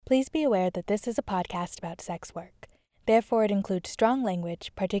Please be aware that this is a podcast about sex work. Therefore, it includes strong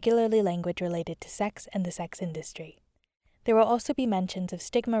language, particularly language related to sex and the sex industry. There will also be mentions of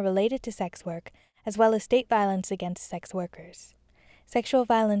stigma related to sex work, as well as state violence against sex workers. Sexual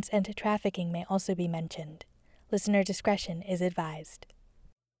violence and trafficking may also be mentioned. Listener discretion is advised.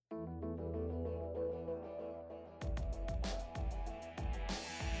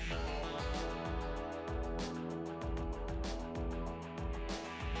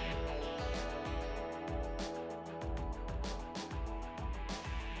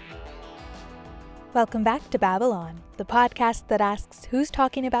 Welcome back to Babylon, the podcast that asks who's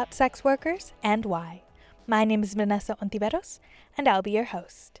talking about sex workers and why. My name is Vanessa Ontiveros, and I'll be your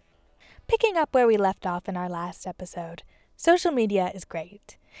host. Picking up where we left off in our last episode, social media is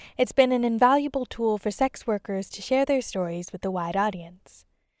great. It's been an invaluable tool for sex workers to share their stories with a wide audience.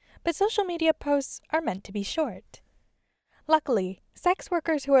 But social media posts are meant to be short. Luckily, sex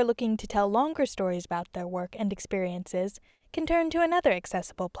workers who are looking to tell longer stories about their work and experiences can turn to another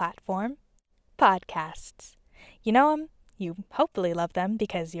accessible platform: podcasts. You know them, you hopefully love them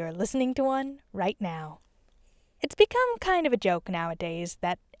because you're listening to one right now. It's become kind of a joke nowadays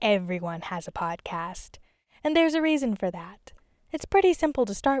that everyone has a podcast, and there's a reason for that. It's pretty simple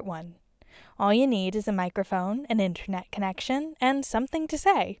to start one. All you need is a microphone, an internet connection, and something to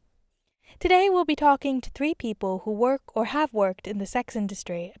say. Today we'll be talking to 3 people who work or have worked in the sex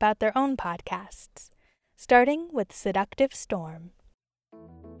industry about their own podcasts, starting with Seductive Storm.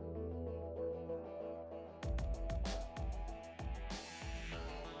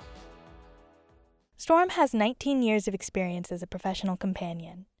 Storm has 19 years of experience as a professional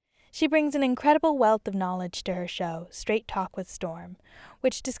companion. She brings an incredible wealth of knowledge to her show, Straight Talk with Storm,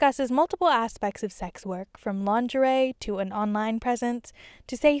 which discusses multiple aspects of sex work, from lingerie to an online presence,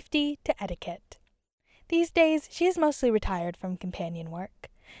 to safety to etiquette. These days, she is mostly retired from companion work.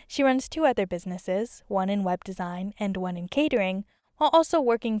 She runs 2 other businesses, one in web design and one in catering, while also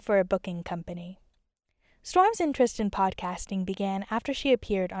working for a booking company. Storm's interest in podcasting began after she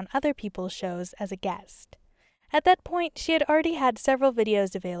appeared on other people's shows as a guest. At that point, she had already had several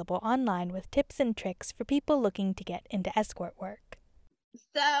videos available online with tips and tricks for people looking to get into escort work.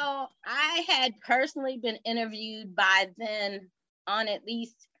 So I had personally been interviewed by then on at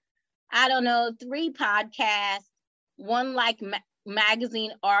least, 3 podcasts, one like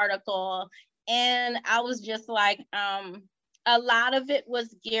magazine article, and I was just like, a lot of it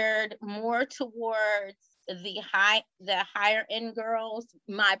was geared more towards the higher end girls.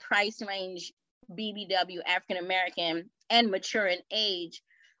 My price range, BBW, African American, and mature in age,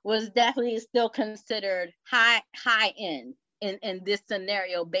 was definitely still considered high end in this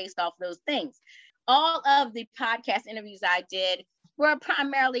scenario based off those things. All of the podcast interviews I did were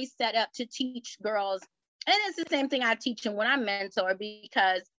primarily set up to teach girls, and it's the same thing I teach them when I mentor,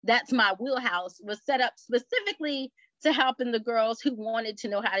 because that's my wheelhouse, was set up specifically to helping the girls who wanted to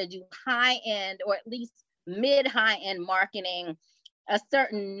know how to do high end or at least mid-high end marketing, a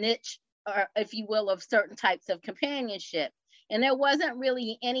certain niche, or if you will, of certain types of companionship. And there wasn't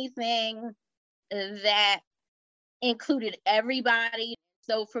really anything that included everybody.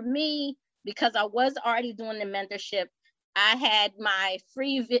 So for me, because I was already doing the mentorship, I had my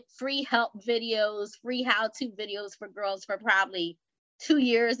free help videos, free how-to videos for girls for probably 2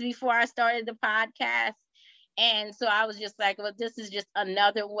 years before I started the podcast. And so I was just like, well, this is just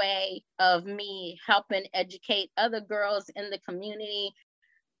another way of me helping educate other girls in the community.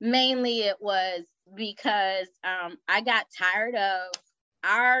 Mainly it was because I got tired of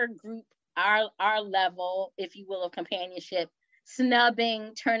our group, our level, if you will, of companionship,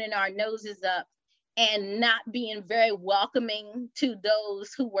 snubbing, turning our noses up, and not being very welcoming to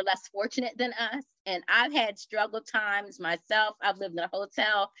those who were less fortunate than us. And I've had struggle times myself. I've lived in a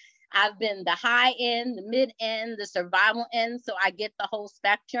hotel. I've been the high end, the mid end, the survival end. So I get the whole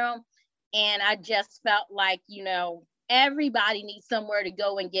spectrum. And I just felt like, everybody needs somewhere to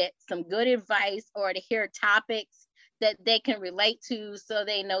go and get some good advice or to hear topics that they can relate to so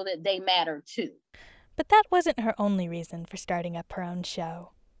they know that they matter too. But that wasn't her only reason for starting up her own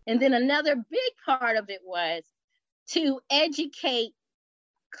show. And then another big part of it was to educate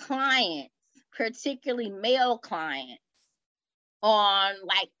clients, particularly male clients, on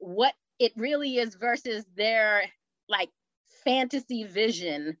like what it really is versus their like fantasy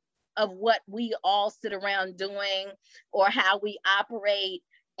vision of what we all sit around doing or how we operate.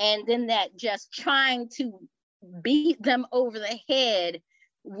 And then that just trying to beat them over the head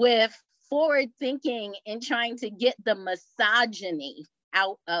with forward thinking and trying to get the misogyny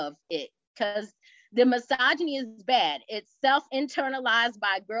out of it. Because The misogyny is bad. It's self-internalized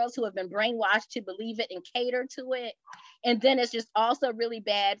by girls who have been brainwashed to believe it and cater to it. And then it's just also really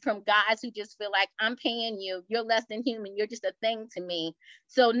bad from guys who just feel like, I'm paying you, you're less than human, you're just a thing to me.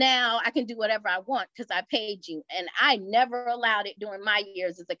 So now I can do whatever I want because I paid you. And I never allowed it during my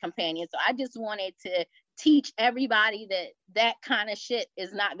years as a companion. So I just wanted to teach everybody that that kind of shit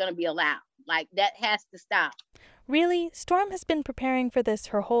is not going to be allowed. Like, that has to stop. Really, Storm has been preparing for this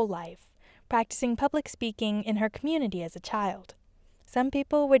her whole life, practicing public speaking in her community as a child. Some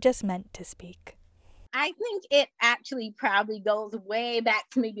people were just meant to speak. I think it actually probably goes way back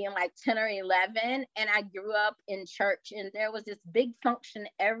to me being like 10 or 11. And I grew up in church, and there was this big function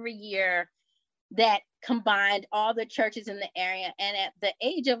every year that combined all the churches in the area. And at the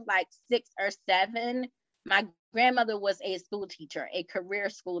age of like 6 or 7, my grandmother was a school teacher, a career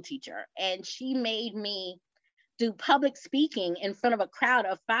school teacher, and she made me do public speaking in front of a crowd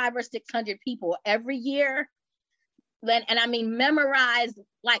of 500 or 600 people every year. And I mean, memorize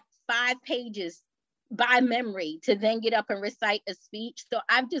like 5 pages by memory to then get up and recite a speech. So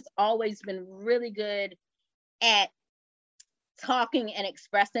I've just always been really good at talking and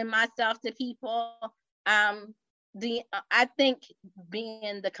expressing myself to people. I think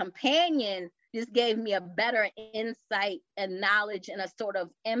being the companion just gave me a better insight and knowledge and a sort of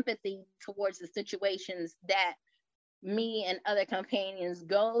empathy towards the situations that me and other companions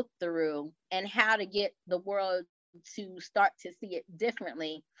go through, and how to get the world to start to see it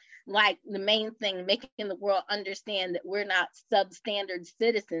differently. Like, the main thing, making the world understand that we're not substandard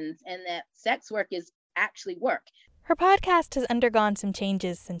citizens and that sex work is actually work. Her podcast has undergone some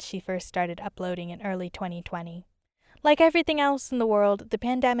changes since she first started uploading in early 2020. Like everything else in the world, the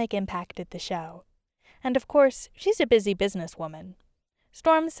pandemic impacted the show. And of course, she's a busy businesswoman.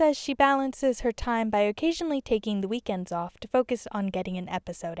 Storm says she balances her time by occasionally taking the weekends off to focus on getting an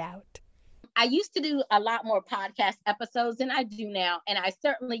episode out. I used to do a lot more podcast episodes than I do now, and I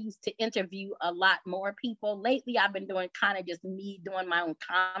certainly used to interview a lot more people. Lately, I've been doing kind of just me doing my own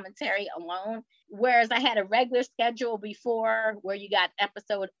commentary alone, whereas I had a regular schedule before where you got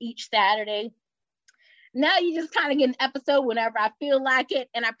episode each Saturday. Now you just kind of get an episode whenever I feel like it,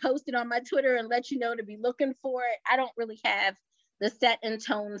 and I post it on my Twitter and let you know to be looking for it. I don't really have the set in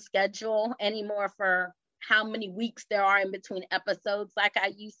tone schedule anymore for how many weeks there are in between episodes like I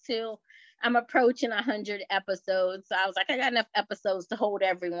used to. I'm approaching 100 episodes. So I was like, I got enough episodes to hold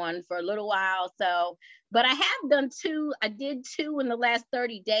everyone for a little while. So, but I have done 2. I did 2 in the last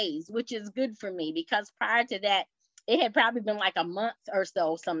 30 days, which is good for me, because prior to that, it had probably been like a month or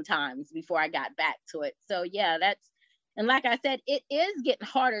so sometimes before I got back to it. So yeah, and like I said, it is getting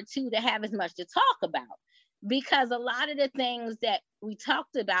harder too to have as much to talk about, because a lot of the things that we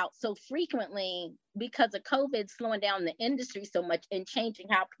talked about so frequently, because of COVID slowing down the industry so much and changing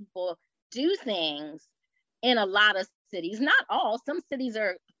how people do things in a lot of cities, not all, some cities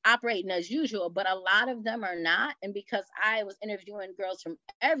are operating as usual, but a lot of them are not. And because I was interviewing girls from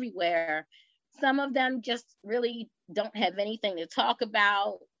everywhere, some of them just really don't have anything to talk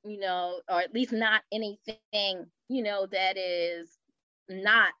about, or at least not anything, that is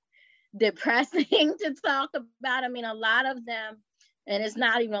not depressing to talk about. I mean, a lot of them, and it's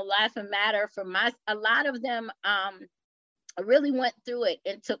not even a laughing matter a lot of them really went through it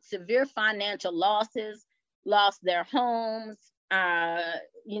and took severe financial losses, lost their homes, had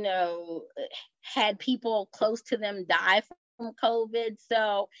people close to them die from COVID.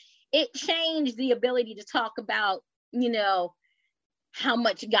 So it changed the ability to talk about, how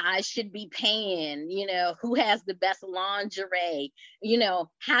much guys should be paying, who has the best lingerie,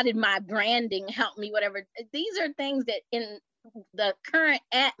 how did my branding help me, whatever. These are things that in the current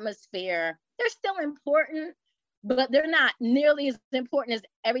atmosphere, they're still important, but they're not nearly as important as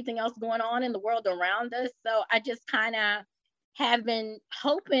everything else going on in the world around us. So I just kind of have been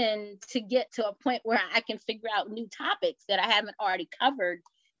hoping to get to a point where I can figure out new topics that I haven't already covered,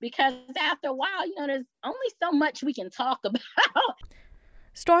 because after a while, there's only so much we can talk about.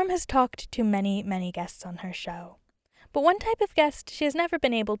 Storm has talked to many, many guests on her show. But one type of guest she has never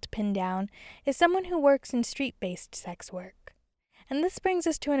been able to pin down is someone who works in street-based sex work. And this brings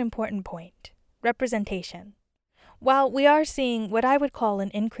us to an important point: representation. While we are seeing what I would call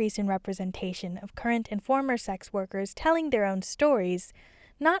an increase in representation of current and former sex workers telling their own stories,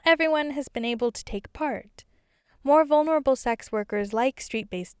 not everyone has been able to take part. More vulnerable sex workers, like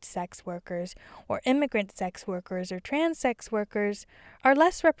street-based sex workers, or immigrant sex workers, or trans sex workers, are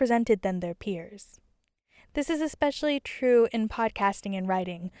less represented than their peers. This is especially true in podcasting and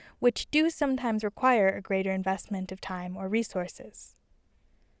writing, which do sometimes require a greater investment of time or resources.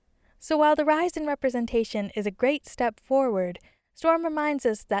 So while the rise in representation is a great step forward, Storm reminds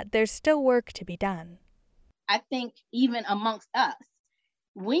us that there's still work to be done. I think even amongst us,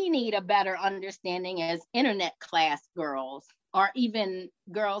 we need a better understanding as internet class girls, or even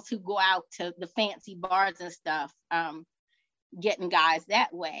girls who go out to the fancy bars and stuff, getting guys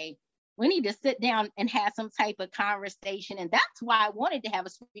that way. We need to sit down and have some type of conversation. And that's why I wanted to have a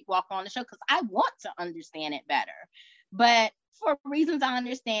Sweet Walk on the show, because I want to understand it better. But for reasons I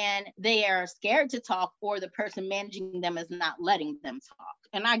understand, they are scared to talk, or the person managing them is not letting them talk.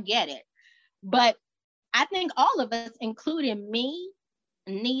 And I get it. But I think all of us, including me,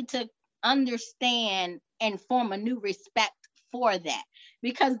 need to understand and form a new respect for that.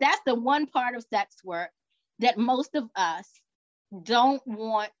 Because that's the one part of sex work that most of us don't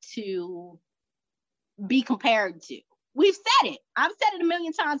want to be compared to. We've said it. I've said it a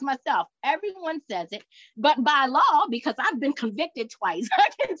million times myself. Everyone says it. But by law, because I've been convicted twice, I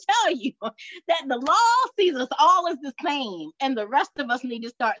can tell you that the law sees us all as the same. And the rest of us need to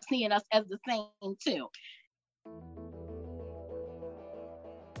start seeing us as the same too.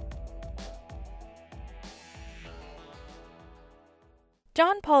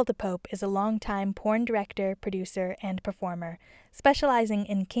 John Paul DePope is a longtime porn director, producer, and performer, specializing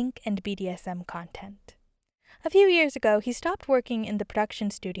in kink and BDSM content. A few years ago, he stopped working in the production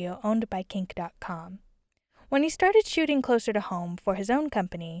studio owned by Kink.com. When he started shooting closer to home for his own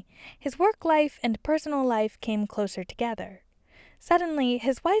company, his work life and personal life came closer together. Suddenly,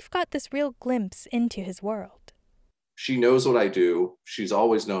 his wife got this real glimpse into his world. She knows what I do. She's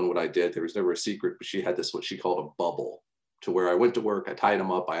always known what I did. There was never a secret, but she had this, what she called a bubble, to where I went to work, I tied them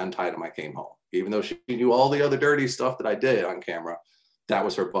up, I untied them, I came home. Even though she knew all the other dirty stuff that I did on camera, that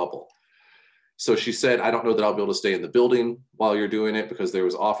was her bubble. So she said, I don't know that I'll be able to stay in the building while you're doing it, because there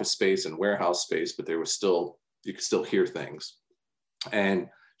was office space and warehouse space, but there was still, you could still hear things. And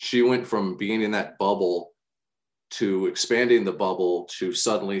she went from being in that bubble to expanding the bubble to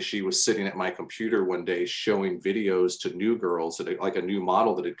suddenly she was sitting at my computer one day showing videos to new girls, that like a new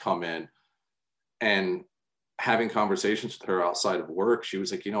model that had come in, and having conversations with her outside of work. She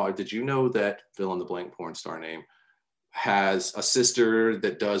was like, you know, did you know that fill in the blank porn star name has a sister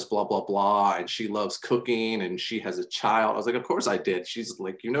that does blah, blah, blah, and she loves cooking and she has a child? I was like, of course I did. She's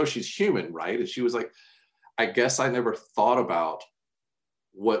like, you know, she's human, right? And she was like, I guess I never thought about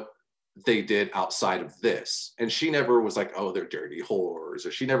what they did outside of this. And she never was like, oh, they're dirty whores,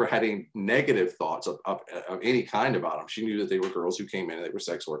 or she never had any negative thoughts of any kind about them. She knew that they were girls who came in and they were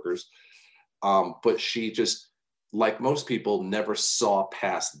sex workers. But she just, like most people, never saw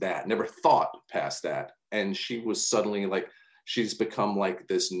past that, never thought past that. And she was suddenly like, she's become like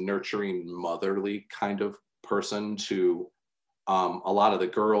this nurturing, motherly kind of person to a lot of the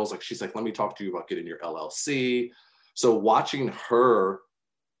girls. Like, she's like, let me talk to you about getting your LLC. So watching her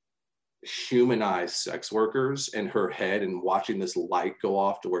humanize sex workers in her head and watching this light go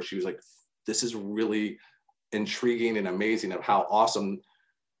off to where she was like, this is really intriguing and amazing of how awesome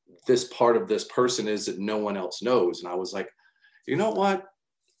this part of this person is that no one else knows. And I was like, you know what?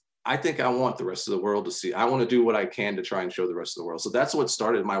 I think I want the rest of the world to see. I want to do what I can to try and show the rest of the world. So that's what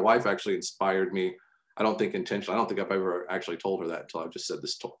started. My wife actually inspired me. I don't think intentionally. I don't think I've ever actually told her that until I've just said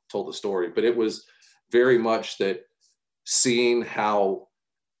this, told the story. But it was very much that seeing how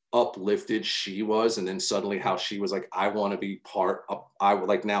uplifted she was, and then suddenly how she was like, I want to be part of,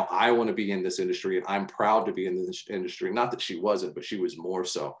 now I want to be in this industry, and I'm proud to be in this industry. Not that she wasn't, but she was more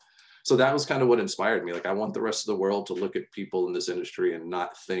so. So that was kind of what inspired me. Like, I want the rest of the world to look at people in this industry and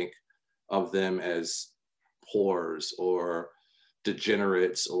not think of them as whores or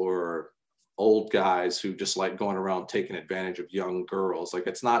degenerates or old guys who just like going around taking advantage of young girls. Like,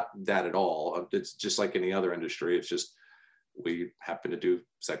 it's not that at all. It's just like any other industry. It's just, we happen to do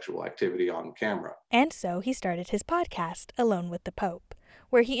sexual activity on camera. And so he started his podcast, Alone with the Pope,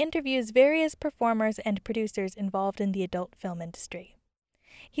 where he interviews various performers and producers involved in the adult film industry.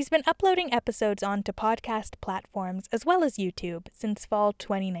 He's been uploading episodes onto podcast platforms as well as YouTube since fall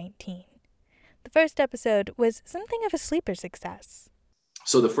 2019. The first episode was something of a sleeper success.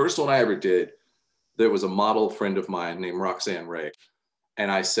 So the first one I ever did, there was a model friend of mine named Roxanne Ray.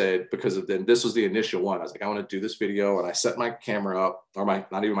 And I said, because of then this was the initial one, I was like, I want to do this video. And I set my camera up, or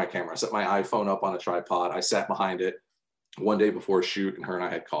not even my camera, I set my iPhone up on a tripod. I sat behind it one day before a shoot, and her and I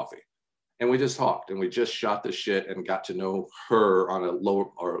had coffee. And we just talked, and we just shot the shit and got to know her on a lower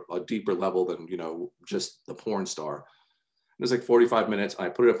or a deeper level than, you know, just the porn star. It was like 45 minutes. And I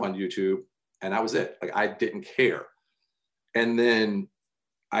put it up on YouTube, and that was it. Like, I didn't care. And then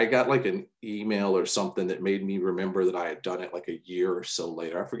I got like an email or something that made me remember that I had done it like a year or so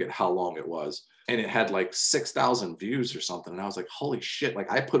later. I forget how long it was. And it had like 6,000 views or something. And I was like, holy shit.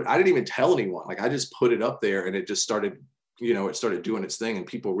 Like, I didn't even tell anyone. Like, I just put it up there, and it just started it started doing its thing and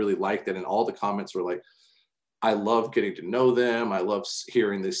people really liked it. And all the comments were like, I love getting to know them. I love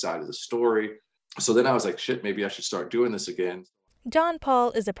hearing this side of the story. So then I was like, shit, maybe I should start doing this again. John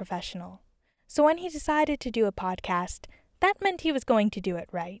Paul is a professional. So when he decided to do a podcast, that meant he was going to do it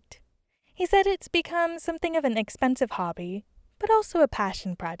right. He said it's become something of an expensive hobby, but also a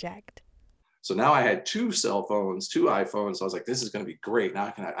passion project. So now I had 2 cell phones, 2 iPhones. So I was like, this is going to be great.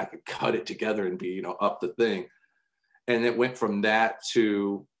 Now I can cut it together and be, up the thing. And it went from that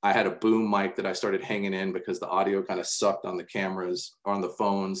to, I had a boom mic that I started hanging in because the audio kind of sucked on the cameras, on the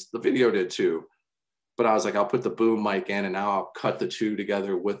phones. The video did too. But I was like, I'll put the boom mic in and now I'll cut the 2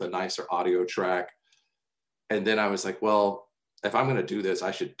 together with a nicer audio track. And then I was like, well, if I'm going to do this,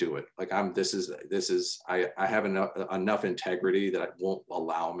 I should do it. Like I have enough integrity that it won't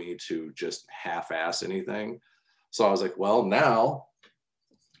allow me to just half-ass anything. So I was like, well, now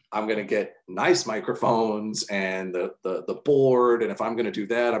I'm going to get nice microphones and the board. And if I'm going to do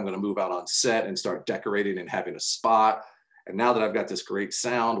that, I'm going to move out on set and start decorating and having a spot. And now that I've got this great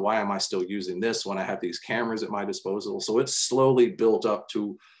sound, why am I still using this when I have these cameras at my disposal? So it's slowly built up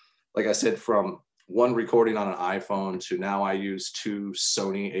to, like I said, from one recording on an iPhone to now I use 2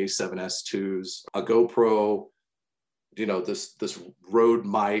 Sony A7S IIs, a GoPro, this Rode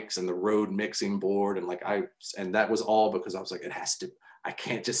mics and the Rode mixing board. And that was all because I was like, I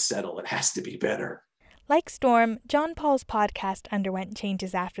can't just settle. It has to be better. Like Storm, John Paul's podcast underwent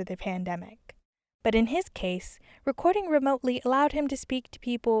changes after the pandemic. But in his case, recording remotely allowed him to speak to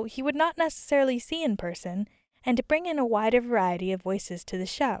people he would not necessarily see in person and to bring in a wider variety of voices to the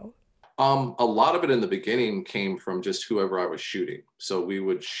show. A lot of it in the beginning came from just whoever I was shooting. So we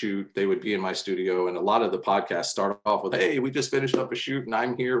would shoot, they would be in my studio, and a lot of the podcasts start off with, hey, we just finished up a shoot and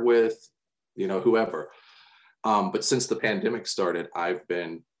I'm here with, whoever. But since the pandemic started, I've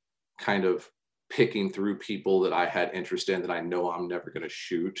been kind of picking through people that I had interest in that I know I'm never going to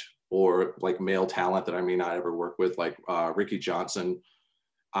shoot, or like male talent that I may not ever work with, like Ricky Johnson.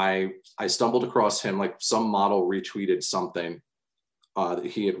 I stumbled across him, like some model retweeted something that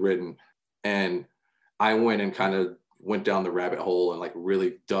he had written. And I went and kind of went down the rabbit hole and like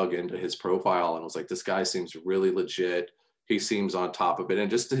really dug into his profile and was like, this guy seems really legit. He seems on top of it. And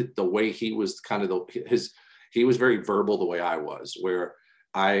just the way he was kind of he was very verbal the way I was, where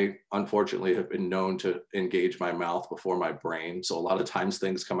I unfortunately have been known to engage my mouth before my brain. So a lot of times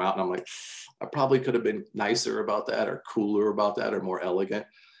things come out and I'm like, I probably could have been nicer about that or cooler about that or more elegant.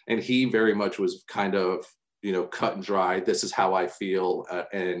 And he very much was kind of, cut and dry. This is how I feel.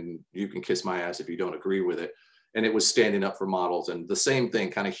 And you can kiss my ass if you don't agree with it. And it was standing up for models and the same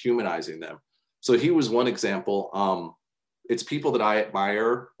thing, kind of humanizing them. So he was one example. It's people that I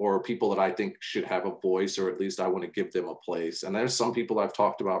admire or people that I think should have a voice, or at least I want to give them a place. And there's some people I've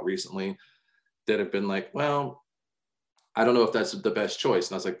talked about recently that have been like, well, I don't know if that's the best choice.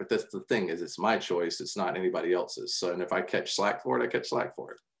 And I was like, but that's the thing, is it's my choice. It's not anybody else's. So, and if I catch slack for it, I catch slack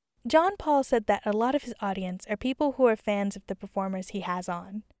for it. John Paul said that a lot of his audience are people who are fans of the performers he has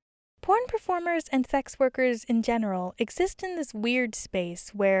on. Porn performers and sex workers in general exist in this weird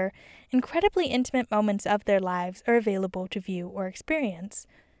space where incredibly intimate moments of their lives are available to view or experience.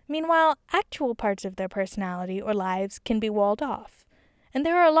 Meanwhile, actual parts of their personality or lives can be walled off. And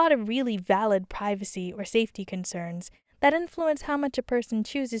there are a lot of really valid privacy or safety concerns that influence how much a person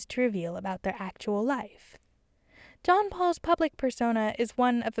chooses to reveal about their actual life. John Paul's public persona is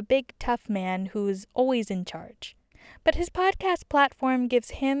one of a big, tough man who's always in charge. But his podcast platform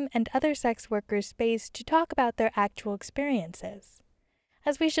gives him and other sex workers space to talk about their actual experiences.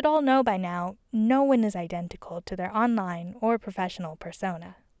 As we should all know by now, no one is identical to their online or professional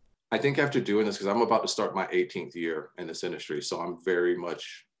persona. I think after doing this, because I'm about to start my 18th year in this industry, so I'm very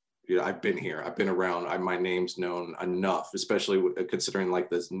much, I've been here, I've been around, my name's known enough, especially considering like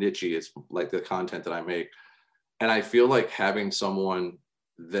this niche is like the content that I make. And I feel like having someone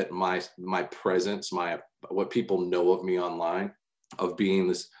that my presence, what people know of me online, of being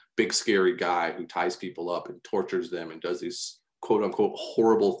this big scary guy who ties people up and tortures them and does these quote unquote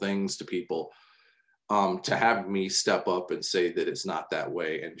horrible things to people, to have me step up and say that it's not that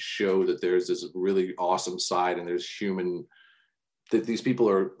way and show that there's this really awesome side and there's that these people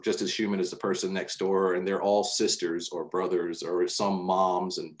are just as human as the person next door, and they're all sisters or brothers or some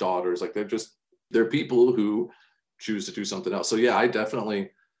moms and daughters. Like they're people who choose to do something else. So yeah, I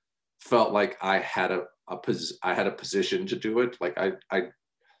definitely felt like I had a position to do it. Like I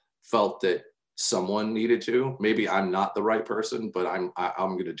felt that someone needed to. Maybe I'm not the right person, but I'm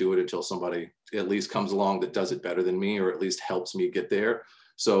going to do it until somebody at least comes along that does it better than me, or at least helps me get there.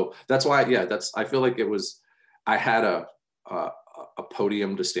 So that's why, I feel like I had a a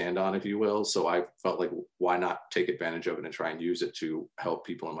podium to stand on, if you will. So I felt like, why not take advantage of it and try and use it to help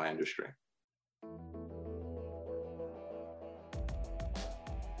people in my industry.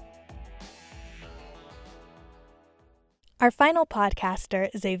 Our final podcaster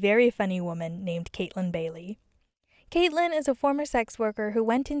is a very funny woman named Caitlin Bailey. Caitlin is a former sex worker who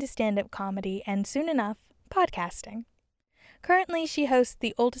went into stand-up comedy and soon enough, podcasting. Currently, she hosts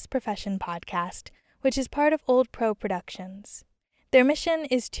the Oldest Profession podcast, which is part of Old Pro Productions. Their mission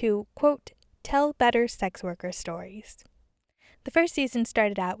is to, quote, tell better sex worker stories. The first season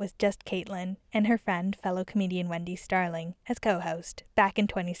started out with just Caitlin and her friend, fellow comedian Wendy Starling, as co-host back in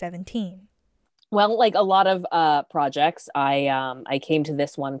 2017. Well, like a lot of projects, I came to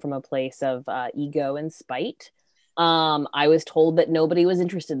this one from a place of ego and spite. I was told that nobody was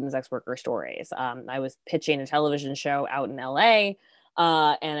interested in sex worker stories. I was pitching a television show out in LA,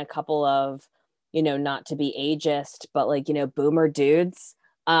 and a couple of, not to be ageist, but like, boomer dudes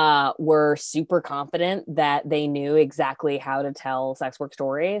were super confident that they knew exactly how to tell sex work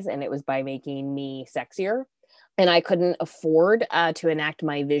stories, and it was by making me sexier. And I couldn't afford to enact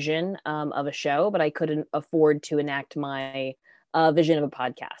my vision of a show, but I couldn't afford to enact my vision of a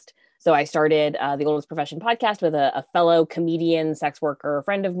podcast. So I started the Oldest Profession podcast with a fellow comedian, sex worker, a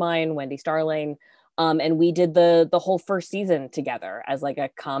friend of mine, Wendy Starling. And we did the whole first season together as like a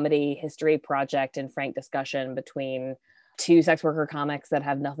comedy history project and frank discussion between two sex worker comics that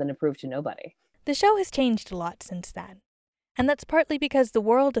have nothing to prove to nobody. The show has changed a lot since then. And that's partly because the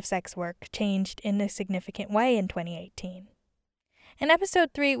world of sex work changed in a significant way in 2018. In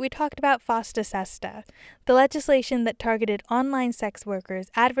episode 3, we talked about FOSTA SESTA, the legislation that targeted online sex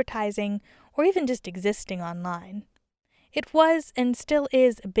workers advertising or even just existing online. It was and still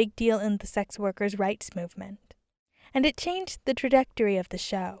is a big deal in the sex workers' rights movement. And it changed the trajectory of the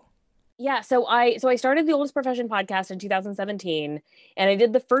show. Yeah, so I started the Oldest Profession podcast in 2017, and I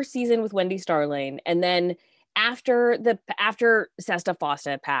did the first season with Wendy Starling, and then after SESTA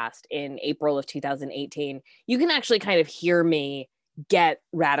FOSTA passed in April of 2018, you can actually kind of hear me get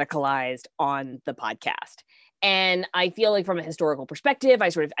radicalized on the podcast. And I feel like from a historical perspective, I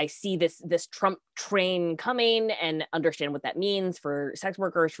see this Trump train coming and understand what that means for sex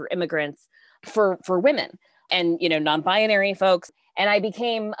workers, for immigrants, for women, and non-binary folks. And I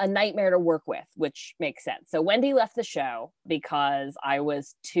became a nightmare to work with, which makes sense. So Wendy left the show because I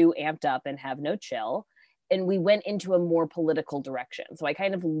was too amped up and have no chill. And we went into a more political direction. So I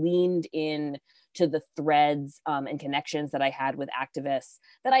kind of leaned in to the threads and connections that I had with activists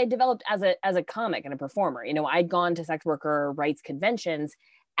that I had developed as a comic and a performer. I'd gone to sex worker rights conventions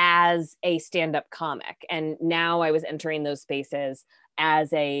as a stand-up comic, and now I was entering those spaces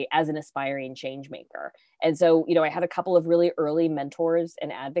as an aspiring change maker. And so, I had a couple of really early mentors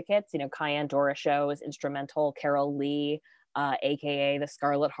and advocates. Kyan Dora Show was instrumental. Carol Lee, aka the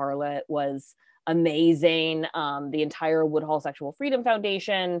Scarlet Harlot, was amazing. The entire Woodhull Sexual Freedom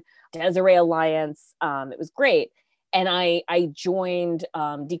Foundation, Desiree Alliance, it was great. And I joined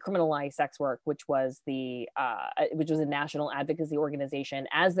Decriminalize Sex Work, which was a national advocacy organization,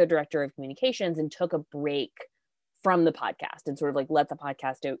 as the director of communications, and took a break from the podcast and sort of like let the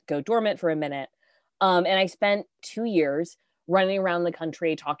podcast go dormant for a minute. And I spent 2 years running around the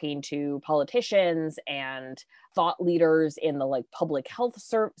country talking to politicians and thought leaders in the like public health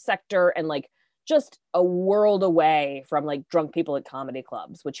sector, and like just a world away from like drunk people at comedy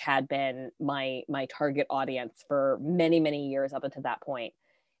clubs, which had been my target audience for many, many years up until that point.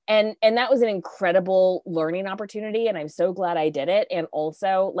 And that was an incredible learning opportunity. And I'm so glad I did it. And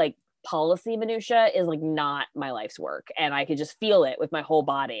also, like, policy minutia is like not my life's work. And I could just feel it with my whole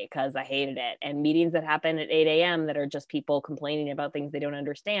body because I hated it. And meetings that happen at 8 a.m. that are just people complaining about things they don't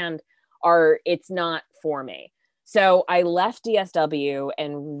understand it's not for me. So I left DSW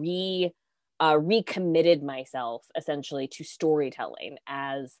and recommitted myself essentially to storytelling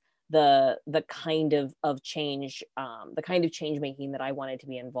as the kind of change, the kind of change making that I wanted to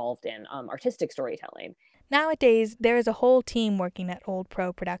be involved in, artistic storytelling. Nowadays, there is a whole team working at Old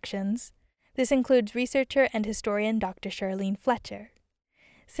Pro Productions. This includes researcher and historian Dr. Charlene Fletcher.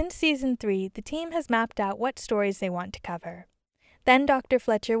 Since season 3, the team has mapped out what stories they want to cover. Then Dr.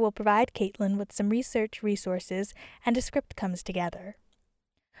 Fletcher will provide Caitlin with some research resources, and a script comes together.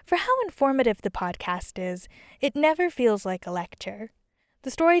 For how informative the podcast is, it never feels like a lecture.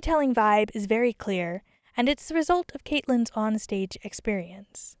 The storytelling vibe is very clear, and it's the result of Caitlin's on-stage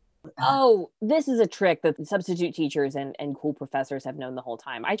experience. Oh, this is a trick that substitute teachers and cool professors have known the whole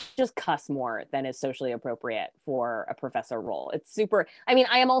time. I just cuss more than is socially appropriate for a professor role. It's super, I mean,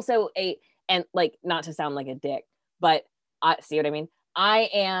 I am also and like, not to sound like a dick, but see what I mean? I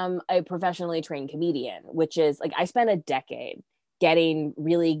am a professionally trained comedian, which is like, I spent a decade getting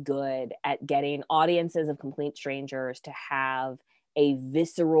really good at getting audiences of complete strangers to have a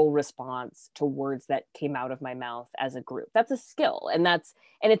visceral response to words that came out of my mouth as a group. That's a skill, and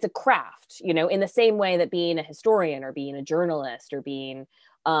it's a craft, in the same way that being a historian or being a journalist or being,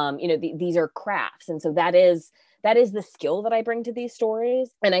 these are crafts. And so that is the skill that I bring to these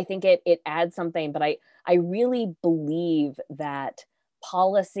stories. And I think it adds something, but I really believe that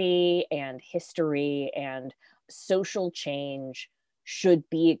policy and history and social change should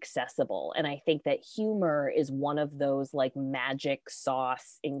be accessible. And I think that humor is one of those like magic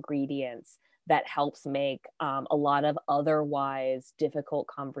sauce ingredients that helps make a lot of otherwise difficult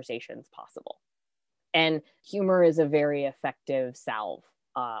conversations possible. And humor is a very effective salve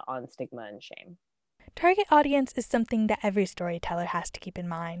on stigma and shame. Target audience is something that every storyteller has to keep in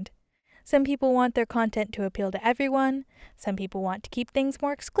mind. Some people want their content to appeal to everyone. Some people want to keep things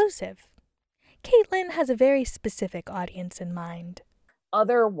more exclusive. Caitlin has a very specific audience in mind.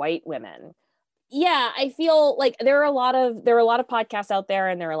 Other white women. Yeah, I feel like there are a lot of podcasts out there,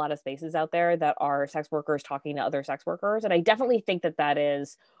 and there are a lot of spaces out there that are sex workers talking to other sex workers. And I definitely think that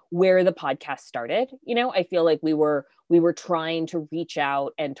is where the podcast started. I feel like we were trying to reach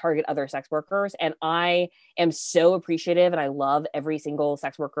out and target other sex workers. And I am so appreciative, and I love every single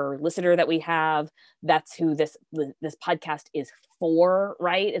sex worker listener that we have. That's who this podcast is for,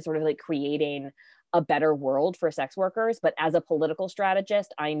 right? It's sort of like creating a better world for sex workers. But as a political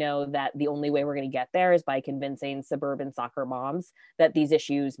strategist, I know that the only way we're going to get there is by convincing suburban soccer moms that these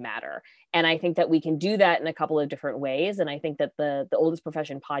issues matter. And I think that we can do that in a couple of different ways. And I think that the Oldest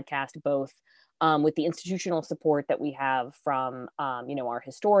Profession podcast, both with the institutional support that we have from, our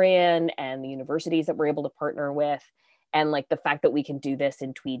historian and the universities that we're able to partner with, and like the fact that we can do this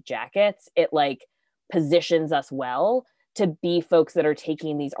in tweed jackets, it like positions us well to be folks that are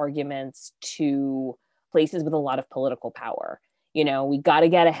taking these arguments to places with a lot of political power. We got to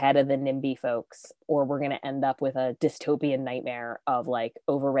get ahead of the NIMBY folks, or we're going to end up with a dystopian nightmare of like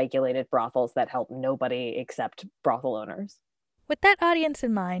overregulated brothels that help nobody except brothel owners. With that audience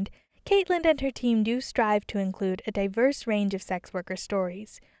in mind, Caitlin and her team do strive to include a diverse range of sex worker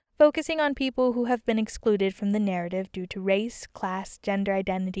stories, focusing on people who have been excluded from the narrative due to race, class, gender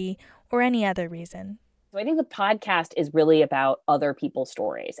identity, or any other reason. So I think the podcast is really about other people's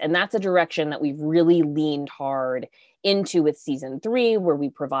stories. And that's a direction that we've really leaned hard into with season 3, where we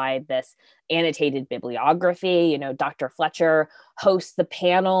provide this annotated bibliography. Dr. Fletcher hosts the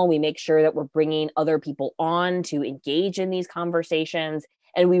panel. We make sure that we're bringing other people on to engage in these conversations.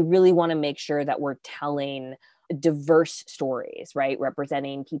 And we really want to make sure that we're telling diverse stories, right?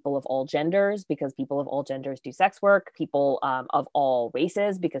 Representing people of all genders, because people of all genders do sex work, people of all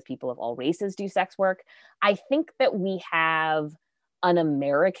races, because people of all races do sex work. I think that we have an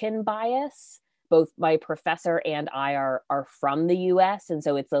American bias. Both my professor and I are from the US. And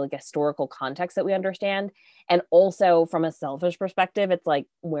so it's like a historical context that we understand. And also from a selfish perspective, it's like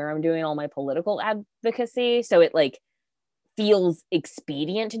where I'm doing all my political advocacy. So it like feels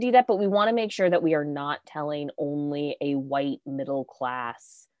expedient to do that, but we want to make sure that we are not telling only a white middle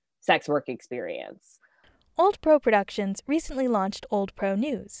class sex work experience. Old Pro Productions recently launched Old Pro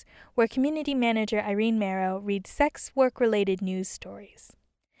News, where community manager Irene Marrow reads sex work-related news stories.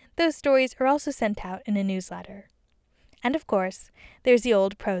 Those stories are also sent out in a newsletter. And of course, there's the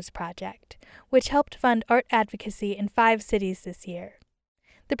Old Pros Project, which helped fund art advocacy in 5 cities this year.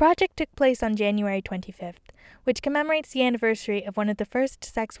 The project took place on January 25th, which commemorates the anniversary of one of the first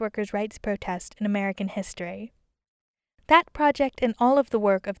sex workers' rights protests in American history. That project and all of the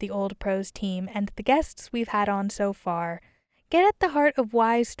work of the Old Pros team and the guests we've had on so far get at the heart of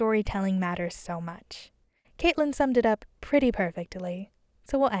why storytelling matters so much. Caitlin summed it up pretty perfectly,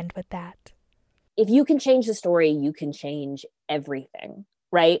 so we'll end with that. If you can change the story, you can change everything,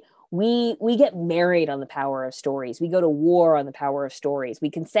 right? We get married on the power of stories. We go to war on the power of stories. We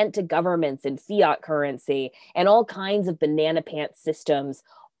consent to governments and fiat currency and all kinds of banana pants systems,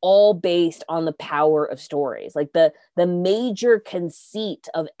 all based on the power of stories. Like the major conceit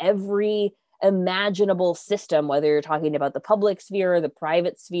of every imaginable system, whether you're talking about the public sphere, the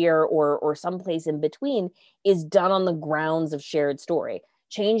private sphere, or someplace in between, is done on the grounds of shared story.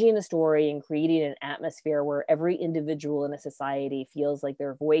 Changing the story and creating an atmosphere where every individual in a society feels like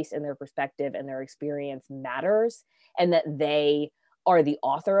their voice and their perspective and their experience matters, and that they are the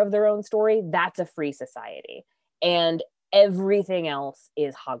author of their own story, that's a free society. And everything else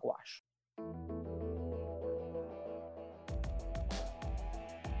is hogwash.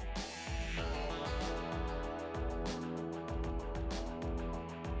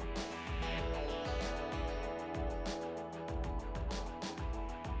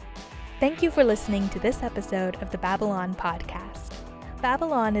 Thank you for listening to this episode of the Babylon Podcast.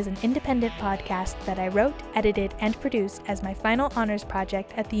 Babylon is an independent podcast that I wrote, edited, and produced as my final honors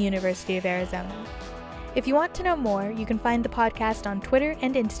project at the University of Arizona. If you want to know more, you can find the podcast on Twitter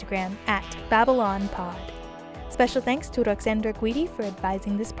and Instagram at BabylonPod. Special thanks to Roxandra Guidi for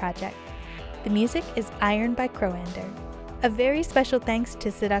advising this project. The music is Iron by Crowander. A very special thanks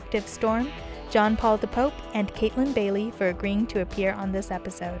to Seductive Storm, John Paul the Pope, and Caitlin Bailey for agreeing to appear on this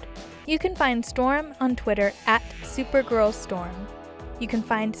episode. You can find Storm on Twitter at SupergirlStorm. You can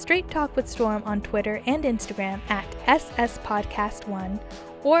find Straight Talk with Storm on Twitter and Instagram at SSPodcast1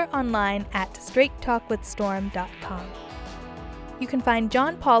 or online at straighttalkwithstorm.com. You can find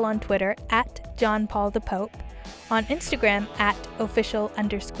John Paul on Twitter at John Paul the Pope, on Instagram at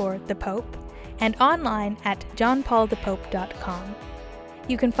official_the Pope, and online at johnpaulthepope.com.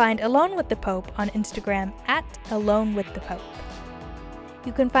 You can find Alone with the Pope on Instagram at alonewiththepope.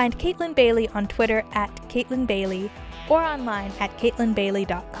 You can find Caitlin Bailey on Twitter at Caitlin Bailey or online at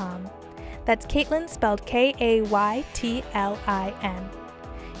caitlinbailey.com. That's Caitlin spelled Kaytlin.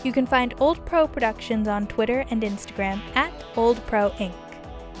 You can find Old Pro Productions on Twitter and Instagram at Old Pro Inc.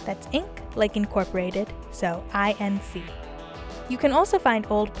 That's Inc. like incorporated, so INC. You can also find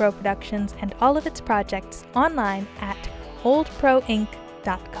Old Pro Productions and all of its projects online at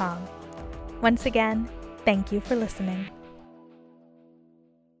oldproinc.com. Once again, thank you for listening.